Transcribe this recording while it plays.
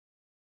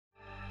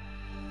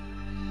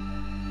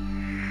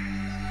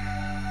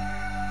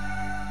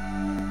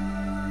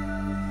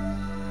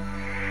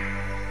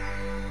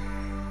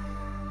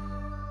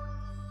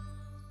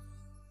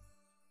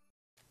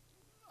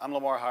I'm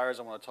Lamar Hires.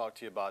 I want to talk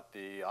to you about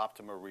the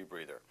O2ptima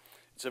Rebreather.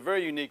 It's a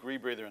very unique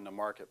rebreather in the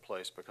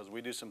marketplace because we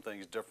do some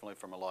things differently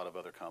from a lot of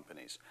other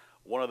companies.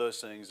 One of those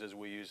things is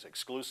we use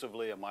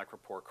exclusively a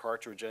micropore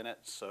cartridge in it,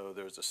 so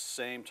there's the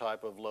same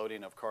type of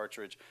loading of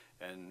cartridge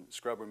and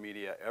scrubber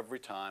media every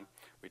time.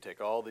 We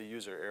take all the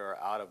user error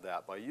out of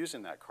that by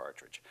using that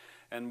cartridge.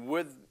 And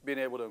with being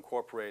able to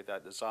incorporate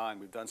that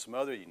design, we've done some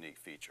other unique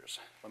features.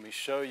 Let me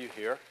show you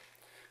here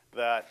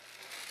that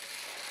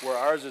where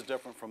ours is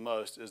different from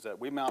most is that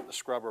we mount the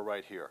scrubber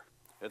right here.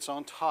 It's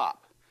on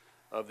top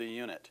of the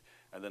unit,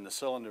 and then the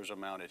cylinders are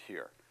mounted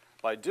here.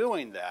 By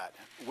doing that,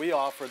 we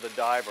offer the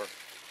diver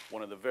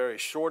one of the very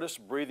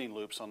shortest breathing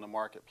loops on the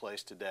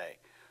marketplace today.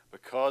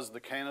 Because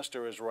the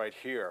canister is right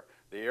here,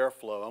 the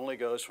airflow only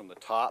goes from the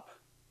top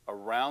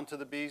around to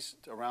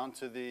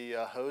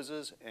the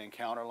hoses and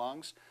counter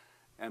lungs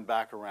and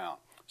back around.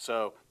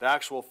 So the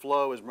actual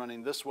flow is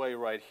running this way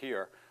right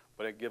here,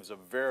 but it gives a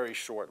very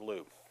short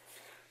loop.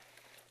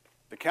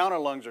 The counter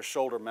lungs are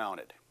shoulder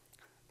mounted.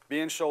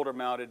 Being shoulder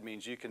mounted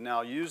means you can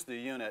now use the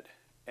unit,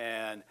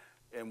 and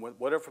in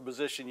whatever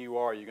position you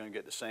are, you're going to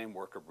get the same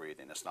worker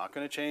breathing. It's not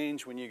going to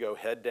change when you go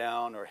head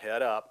down or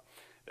head up.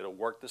 It'll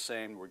work the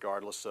same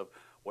regardless of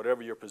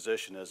whatever your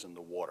position is in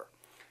the water.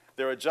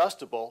 They're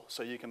adjustable,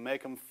 so you can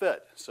make them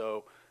fit.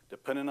 So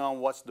depending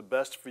on what's the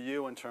best for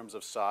you in terms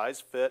of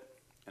size, fit,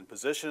 and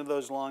position of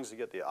those lungs to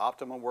get the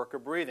optimum worker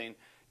breathing,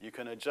 you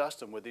can adjust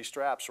them with these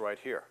straps right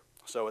here.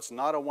 So it's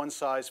not a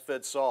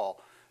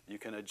one-size-fits-all. You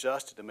can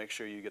adjust it to make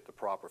sure you get the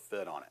proper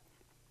fit on it.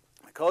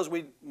 Because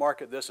we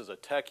market this as a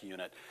tech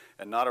unit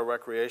and not a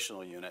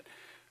recreational unit,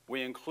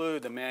 we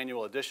include the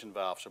manual addition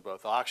valves for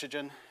both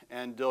oxygen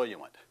and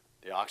diluent.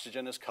 The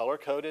oxygen is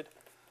color-coded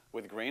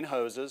with green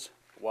hoses,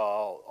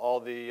 while all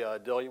the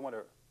diluent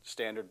are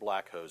standard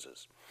black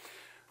hoses.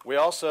 We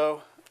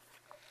also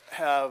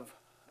have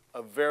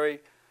a very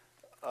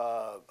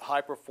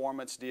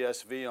high-performance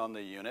DSV on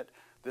the unit.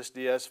 This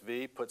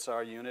DSV puts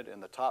our unit in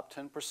the top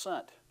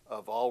 10%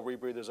 of all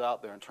rebreathers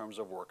out there in terms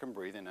of work and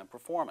breathing and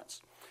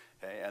performance.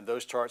 Okay, and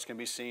those charts can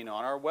be seen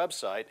on our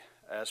website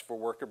as for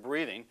worker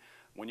breathing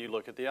when you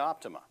look at the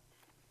O2ptima.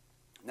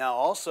 Now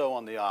also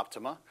on the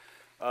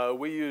O2ptima,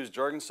 we use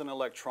Jorgensen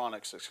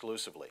electronics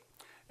exclusively.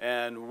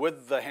 And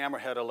with the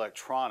Hammerhead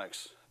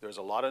electronics, there's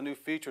a lot of new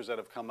features that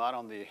have come out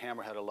on the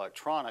Hammerhead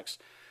electronics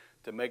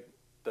to make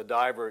the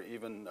diver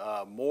even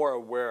more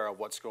aware of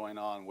what's going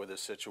on with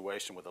his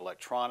situation with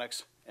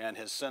electronics and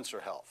his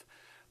sensor health.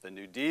 The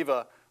new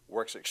Diva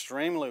works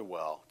extremely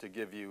well to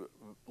give you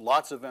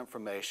lots of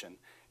information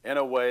in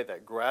a way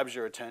that grabs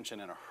your attention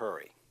in a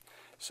hurry.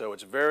 So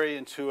it's very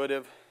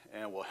intuitive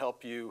and will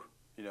help you,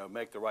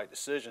 make the right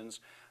decisions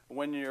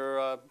when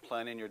you're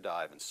planning your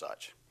dive and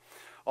such.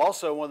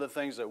 Also, one of the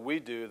things that we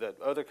do that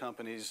other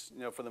companies,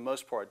 for the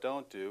most part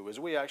don't do is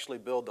we actually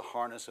build the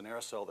harness and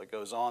air cell that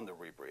goes on the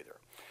rebreather.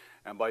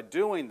 And by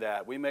doing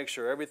that, we make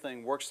sure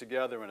everything works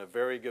together in a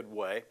very good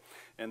way,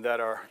 and that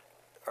our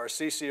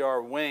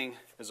CCR wing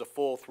is a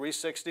full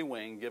 360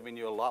 wing, giving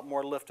you a lot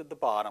more lift at the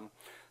bottom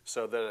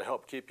so that it'll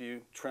help keep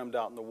you trimmed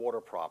out in the water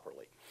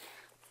properly.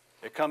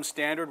 It comes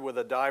standard with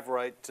a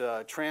Rite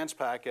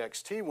Transpac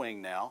XT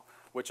wing now,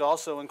 which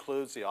also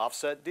includes the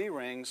offset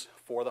D-rings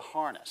for the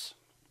harness.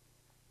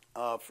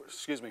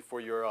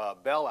 For your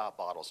bailout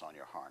bottles on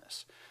your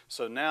harness.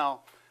 So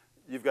now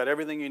you've got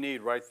everything you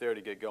need right there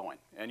to get going.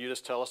 And you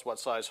just tell us what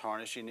size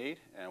harness you need,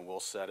 and we'll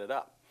set it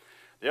up.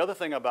 The other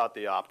thing about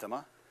the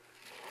O2ptima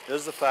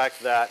is the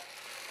fact that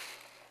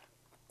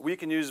we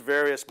can use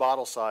various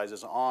bottle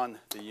sizes on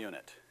the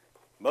unit.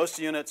 Most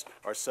units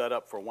are set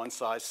up for one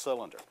size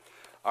cylinder.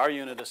 Our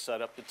unit is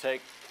set up to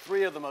take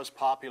 3 of the most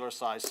popular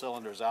size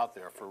cylinders out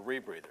there for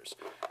rebreathers.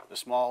 The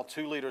small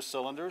 2-liter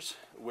cylinders,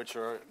 which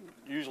are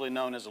usually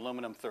known as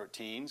aluminum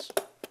 13s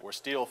or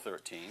steel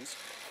 13s,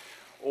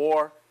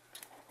 or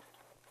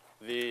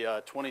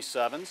the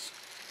 27s,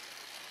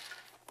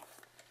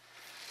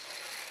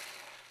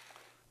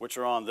 which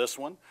are on this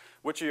one,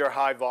 which are your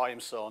high volume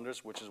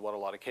cylinders, which is what a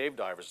lot of cave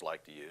divers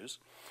like to use.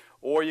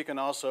 Or you can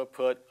also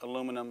put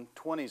aluminum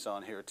 20s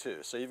on here too.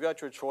 So you've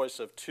got your choice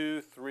of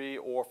 2, 3,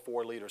 or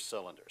 4-liter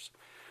cylinders.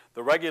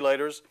 The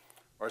regulators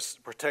are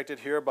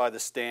protected here by the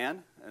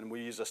stand, and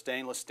we use a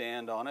stainless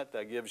stand on it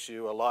that gives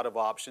you a lot of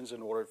options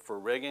in order for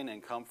rigging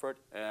and comfort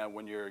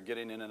when you're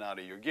getting in and out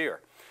of your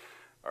gear.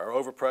 Our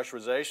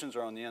overpressurizations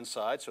are on the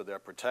inside, so they're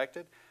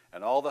protected,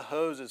 and all the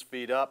hoses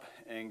feed up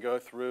and go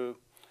through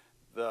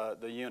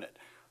the unit.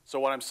 So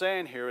what I'm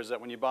saying here is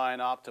that when you buy an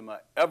O2ptima,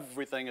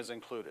 everything is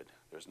included.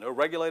 There's no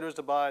regulators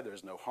to buy,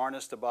 there's no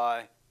harness to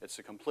buy. It's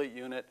a complete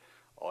unit.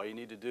 All you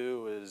need to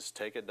do is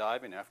take it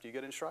diving after you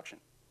get instruction.